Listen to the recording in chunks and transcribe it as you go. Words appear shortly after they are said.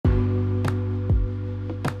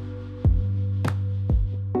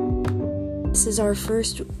this is our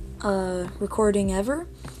first recording ever.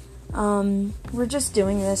 We're just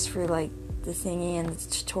doing this for like the thingy and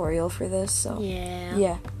the tutorial for this, so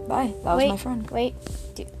yeah. Bye. That was my friend.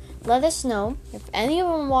 Let us know if any of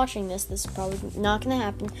them watching this. This is probably not gonna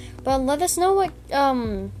happen, but let us know what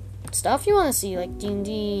stuff you want to see, like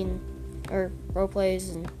D&D or role plays,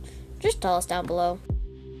 and just tell us down below.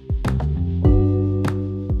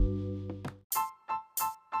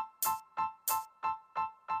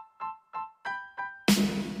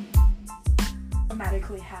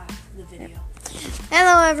 Automatically half the video.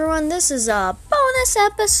 Hello everyone, this is a bonus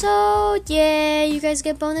episode. Yay, you guys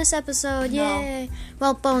get bonus episode. Yay. No.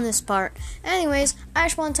 Well, bonus part. Anyways, I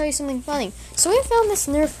just want to tell you something funny. So we found this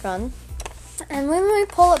Nerf gun, and when we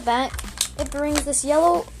pull it back, it brings this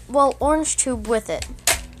orange tube with it.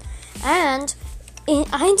 And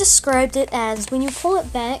I described it as when you pull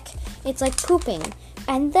it back, it's like pooping.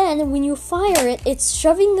 And then when you fire it, it's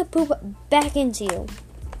shoving the poop back into you.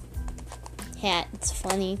 Yeah, it's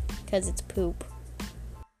funny because it's poop.